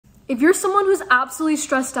If you're someone who's absolutely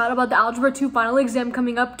stressed out about the Algebra 2 final exam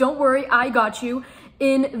coming up, don't worry, I got you.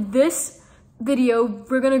 In this video,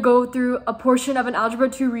 we're gonna go through a portion of an Algebra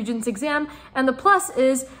 2 Regents exam, and the plus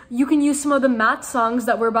is you can use some of the math songs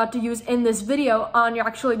that we're about to use in this video on your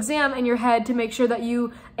actual exam in your head to make sure that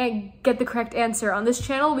you get the correct answer. On this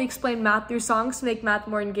channel, we explain math through songs to make math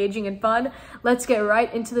more engaging and fun. Let's get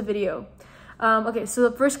right into the video. Okay, so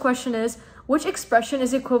the first question is, which expression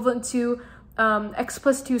is equivalent to x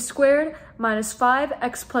plus 2 squared minus 5,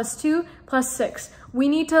 x plus 2 plus 6. We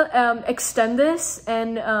need to extend this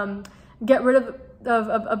and get rid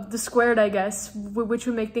of the squared, I guess, which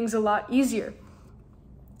would make things a lot easier.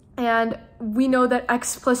 And we know that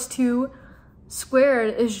x plus 2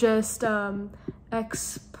 squared is just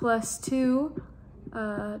x plus 2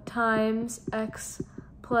 times x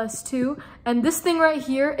plus 2. And this thing right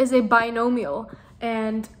here is a binomial.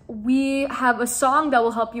 And we have a song that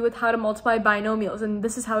will help you with how to multiply binomials, and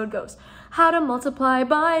this is how it goes. How to multiply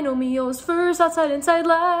binomials, first, outside, inside,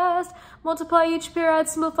 last. Multiply each pair, add,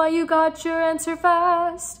 simplify, you got your answer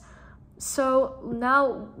fast. So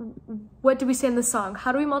now, what do we say in the song?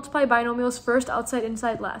 How do we multiply binomials first, outside,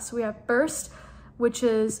 inside, last? So we have first, which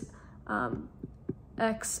is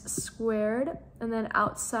x squared, and then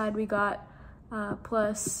outside we got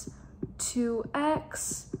plus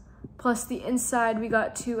 2x. Plus the inside, we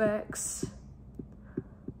got 2x,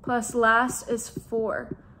 plus last is 4.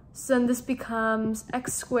 So then this becomes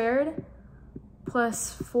x squared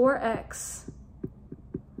plus 4x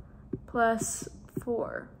plus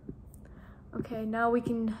 4. Okay, now we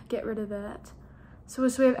can get rid of that. So we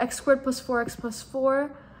have x squared plus 4x plus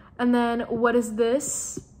 4. And then what is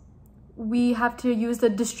this? We have to use the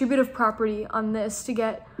distributive property on this to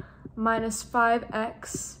get minus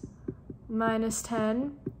 5x minus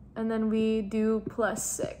 10. And then we do plus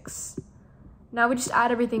 6. Now we just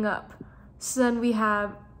add everything up. So then we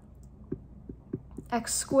have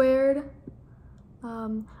x squared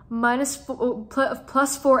plus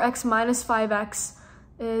 4x minus 5x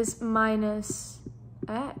is minus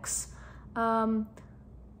x. And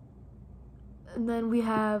then we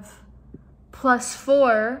have plus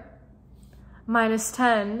 4 minus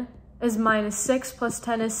 10 is minus 6, plus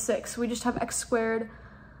 10 is 6. We just have x squared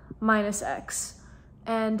minus x.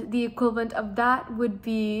 And the equivalent of that would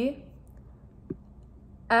be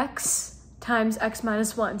x times x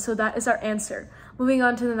minus 1. So that is our answer. Moving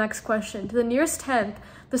on to the next question. To the nearest tenth,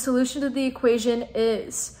 the solution to the equation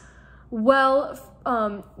is, well,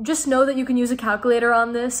 just know that you can use a calculator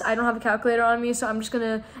on this. I don't have a calculator on me, so I'm just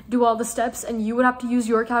gonna do all the steps, and you would have to use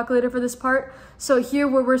your calculator for this part. So here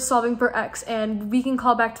where we're solving for x, and we can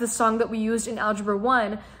call back to the song that we used in Algebra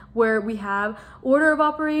 1, where we have order of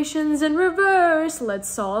operations in reverse. Let's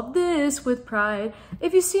solve this with pride.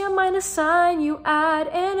 If you see a minus sign, you add,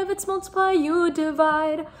 and if it's multiply, you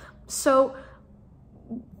divide. So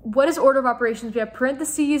what is order of operations? We have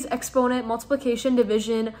parentheses, exponent, multiplication,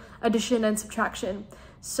 division, addition, and subtraction.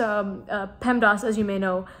 So PEMDAS, as you may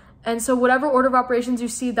know. And so whatever order of operations you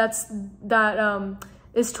see that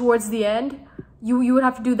is towards the end, you would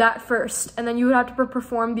have to do that first, and then you would have to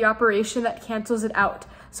perform the operation that cancels it out.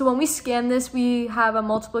 So when we scan this, we have a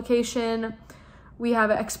multiplication, we have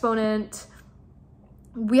an exponent,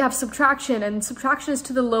 we have subtraction, and subtraction is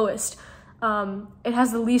to the lowest. It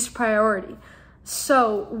has the least priority.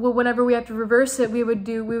 So whenever we have to reverse it, we would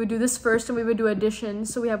do this first, and we would do addition.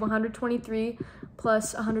 So we have 123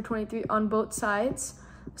 plus 123 on both sides.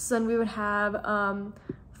 So then we would have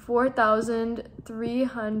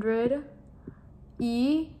 4,300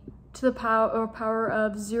 e to the power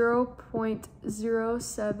of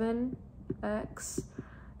 0.07x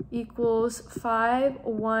equals 5,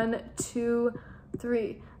 1, 2,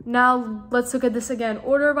 3. Now let's look at this again.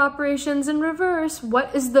 Order of operations in reverse.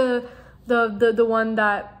 What is the one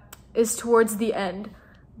that is towards the end?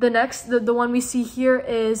 The one we see here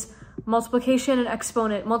is multiplication and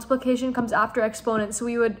exponent. Multiplication comes after exponent, so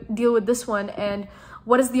we would deal with this one. And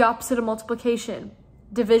what is the opposite of multiplication?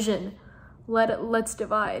 Division. Let's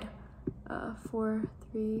divide.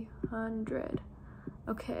 4,300.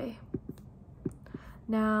 Okay.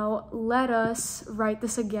 Now let us write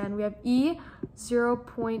this again. We have e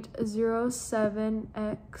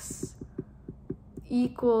 0.07x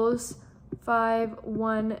equals 5,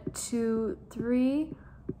 1, 2, 3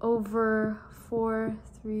 over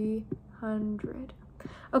 4,300.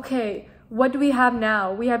 Okay, what do we have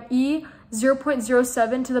now? We have e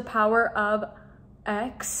 0.07 to the power of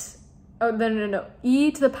x. Oh, no.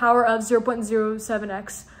 E to the power of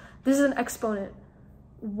 0.07x. This is an exponent.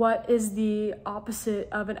 What is the opposite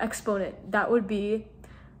of an exponent? That would be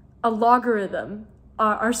a logarithm.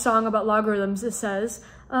 Our song about logarithms, it says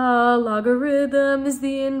A logarithm is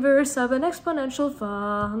the inverse of an exponential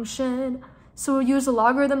function. So we'll use a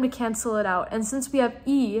logarithm to cancel it out. And since we have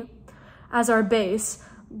e as our base,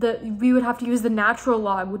 we would have to use the natural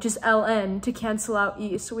log, which is ln, to cancel out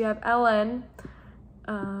e. So we have ln.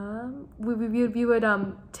 We would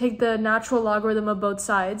take the natural logarithm of both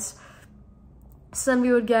sides. So then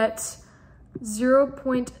we would get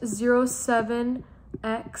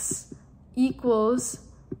 0.07x equals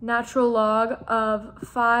natural log of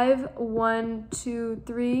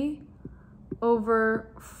 5123 over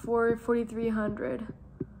 4,300.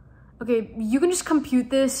 Okay, you can just compute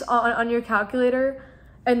this on your calculator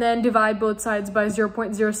and then divide both sides by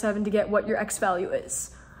 0.07 to get what your x value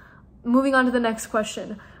is. Moving on to the next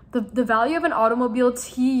question. The value of an automobile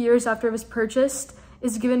t years after it was purchased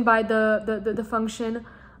is given by the function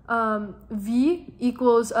v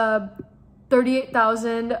equals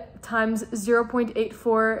 38,000 times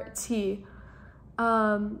 0.84 t.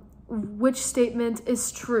 Which statement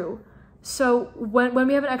is true? So when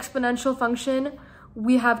we have an exponential function,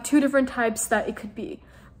 we have two different types that it could be.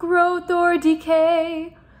 Growth or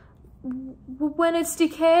decay. When it's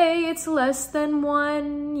decay, it's less than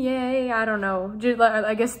 1. Yay, I don't know.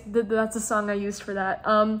 I guess that's a song I used for that.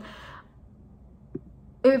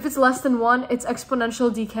 If it's less than 1, it's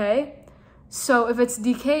exponential decay. So if it's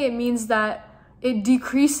decay, it means that it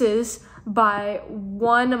decreases by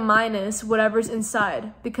 1 minus whatever's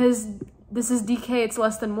inside. Because this is decay, it's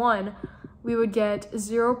less than 1, we would get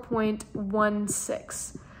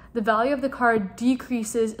 0.16. The value of the car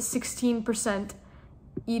decreases 16%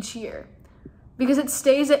 each year. Because it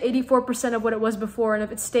stays at 84% of what it was before, and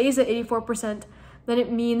if it stays at 84%, then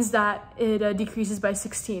it means that it decreases by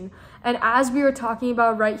 16. And as we were talking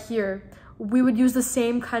about right here, we would use the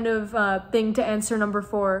same kind of thing to answer number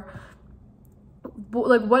 4.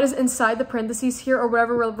 Like what is inside the parentheses here, or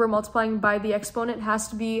whatever we're multiplying by the exponent, has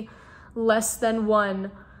to be less than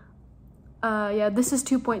 1. Yeah, this is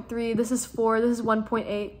 2.3, this is 4, this is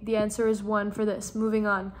 1.8. The answer is 1 for this. Moving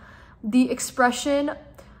on. The expression,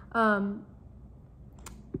 the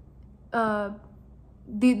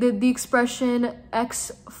expression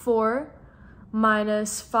x4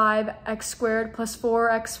 minus 5x squared plus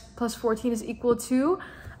 4x plus 14 is equal to.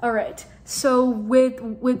 All right, so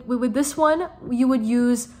with this one, you would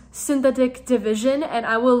use synthetic division, and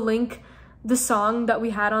I will link the song that we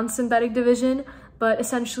had on synthetic division, but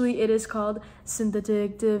essentially it is called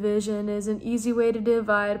synthetic division is an easy way to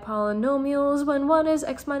divide polynomials when one is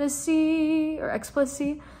x minus c or x plus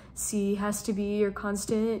c. C has to be your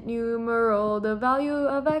constant numeral. The value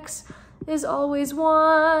of x is always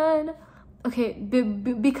 1. Okay,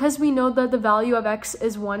 because we know that the value of x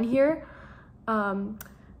is 1 here,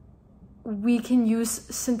 we can use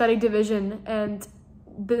synthetic division, and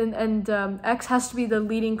x has to be the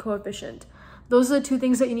leading coefficient. Those are the two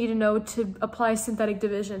things that you need to know to apply synthetic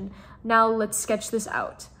division. Now let's sketch this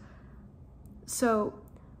out. So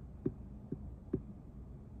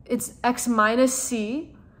it's x minus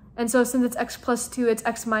c, and so since it's x plus 2, it's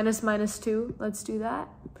x minus minus 2. Let's do that.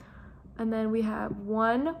 And then we have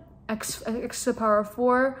 1, x to the power of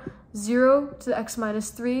 4, 0 to the x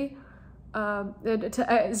minus 3,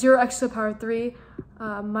 0x to the power of 3,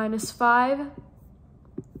 minus 5.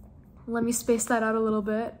 Let me space that out a little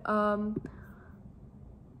bit.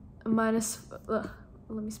 Minus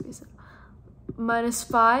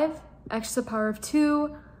 5, x to the power of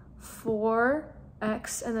 2,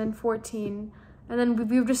 4x, and then 14. And then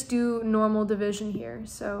we would just do normal division here.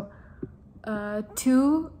 So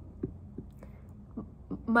 2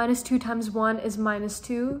 minus 2 times 1 is minus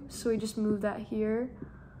 2. So we just move that here.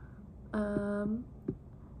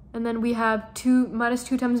 And then we have minus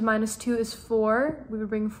 2 times minus 2 is 4. We would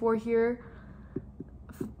bring 4 here.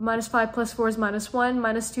 Minus 5 plus 4 is minus 1.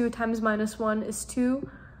 Minus 2 times minus 1 is 2.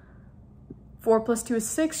 4 plus 2 is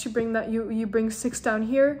 6. You bring 6 down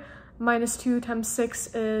here. Minus 2 times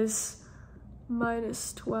 6 is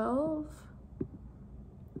minus 12.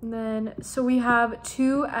 And then, so we have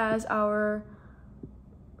 2 as our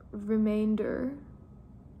remainder.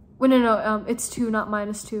 Wait, no, it's 2, not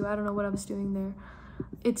minus 2. I don't know what I was doing there.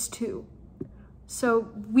 It's 2. So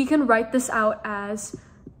we can write this out as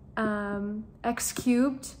x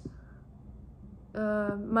cubed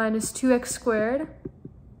minus 2x squared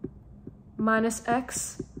minus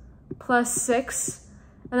x plus 6,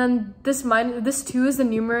 and then this 2 is the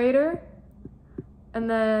numerator, and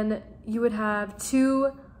then you would have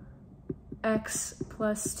 2x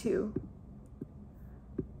plus 2.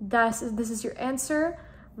 This is your answer,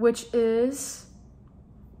 which is,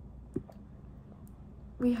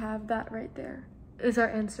 we have that right there, is our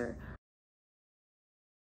answer.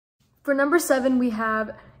 For number 7, we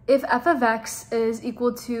have if f of x is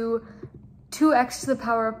equal to 2x to the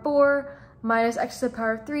power of 4 minus x to the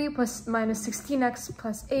power of 3 plus minus 16x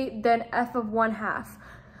plus 8, then f of 1/2.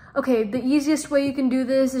 Okay, the easiest way you can do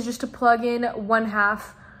this is just to plug in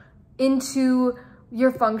 1/2 into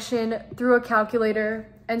your function through a calculator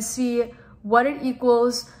and see what it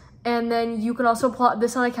equals, and then you can also plot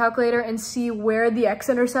this on a calculator and see where the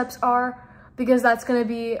x-intercepts are, because that's going to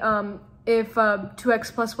be if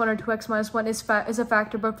 2x plus 1 or 2x minus 1 is a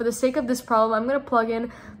factor. But for the sake of this problem, I'm going to plug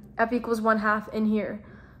in f equals 1/2 in here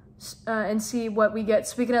and see what we get,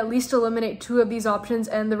 so we can at least eliminate 2 of these options,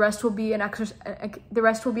 and the rest will be an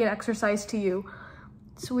exercise to you.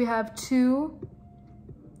 So we have 2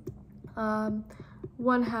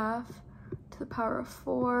 1/2 to the power of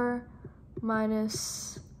 4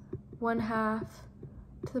 minus 1/2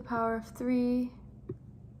 to the power of 3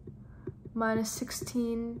 minus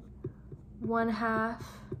 16 1/2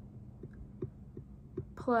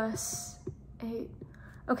 plus 8.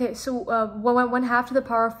 Okay, so 1/2 to the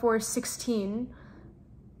power of 4 is 16.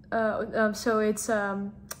 So it's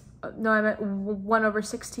no, I meant 1 over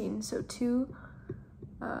 16. So 2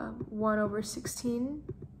 1 over 16.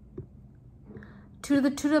 2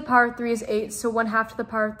 to the power of 3 is 8, so 1/2 to the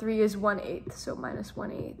power of 3 is 1/8, so minus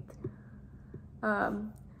 1/8.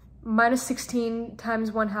 Minus 16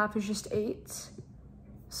 times 1/2 is just 8,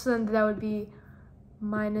 so then that would be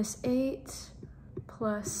minus 8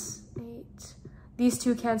 plus 8. These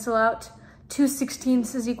two cancel out.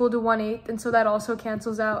 2/16 is equal to 1/8, and so that also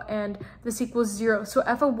cancels out, and this equals 0. So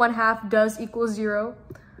f of 1/2 does equal 0.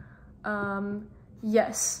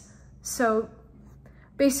 Yes, so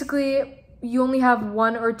basically you only have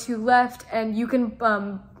 1 or 2 left, and you can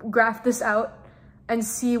graph this out and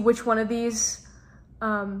see which one of these.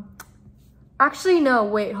 Actually, no,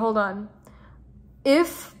 wait, hold on.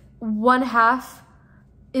 If 1/2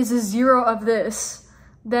 is a 0 of this,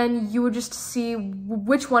 then you would just see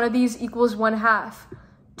which one of these equals 1/2.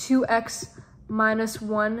 2x minus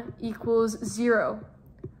 1 equals 0.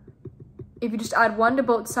 If you just add 1 to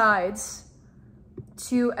both sides,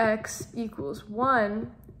 2x equals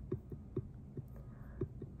 1.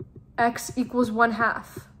 X equals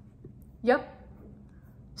 1/2. Yep.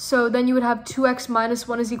 So then you would have 2x minus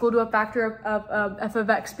 1 is equal to a factor of f of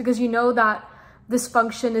x, because you know that this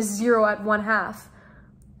function is 0 at 1/2.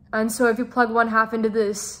 And so if you plug 1/2 into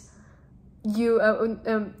this, you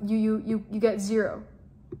get 0.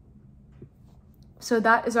 So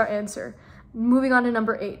that is our answer. Moving on to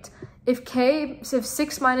number 8. If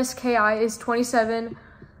 6 minus ki is 27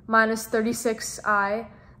 minus 36i,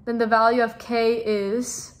 then the value of k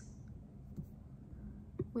is,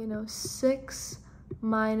 we know 6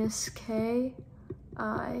 minus ki,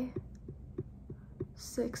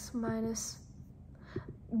 6 minus,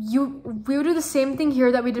 we would do the same thing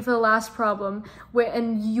here that we did for the last problem,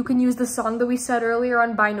 and you can use the song that we said earlier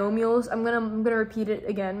on binomials. I'm gonna repeat it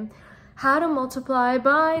again. How to multiply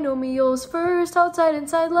binomials: first outside,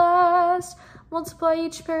 inside, last. Multiply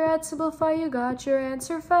each pair, add, simplify, you got your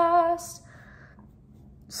answer fast.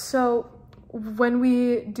 So when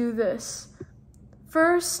we do this,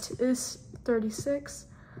 first is 36,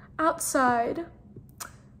 outside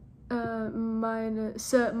minus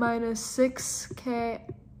 6ki,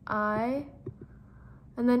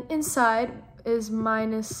 and then inside is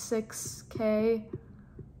minus 6ki,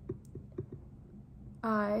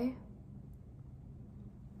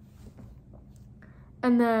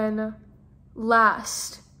 and then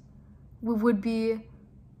last would be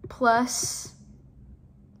plus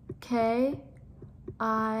ki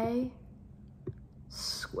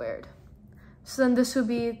squared. So then this would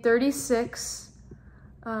be 36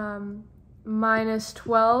 minus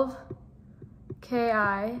 12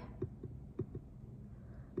 ki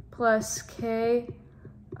plus ki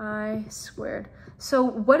squared. So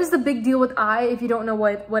what is the big deal with I if you don't know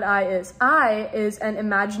what I is? I is an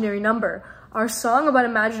imaginary number. Our song about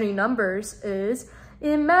imaginary numbers is,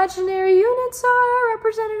 imaginary units are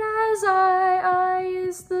represented as I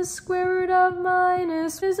is the square root of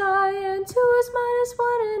minus is I, and 2 is minus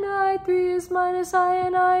 1, and I, 3 is minus I,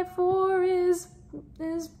 and I, 4 is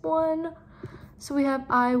 1. So we have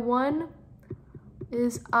I1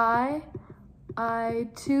 is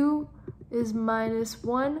I2 is minus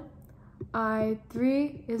 1,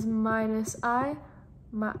 I3 is minus I,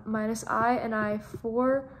 and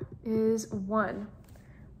I4 is 1.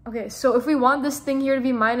 Okay, so if we want this thing here to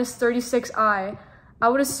be minus 36i, I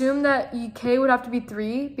would assume that k would have to be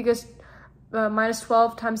 3, because minus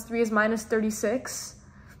 12 times 3 is minus 36.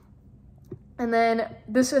 And then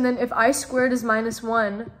if I squared is minus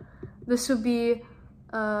 1, this would be,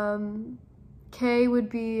 k would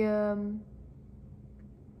be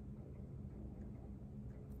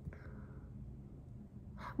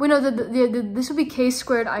Wait, no, this would be k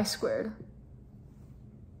squared I squared.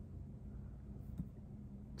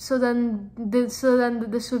 So then this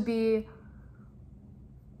would be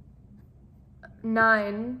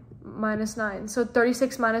 9 minus 9. So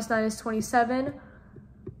 36 minus 9 is 27.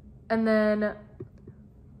 And then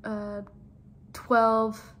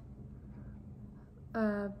 12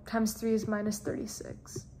 times 3 is minus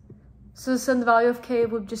 36. So the value of k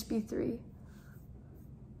would just be 3.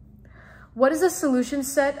 What is the solution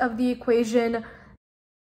set of the equation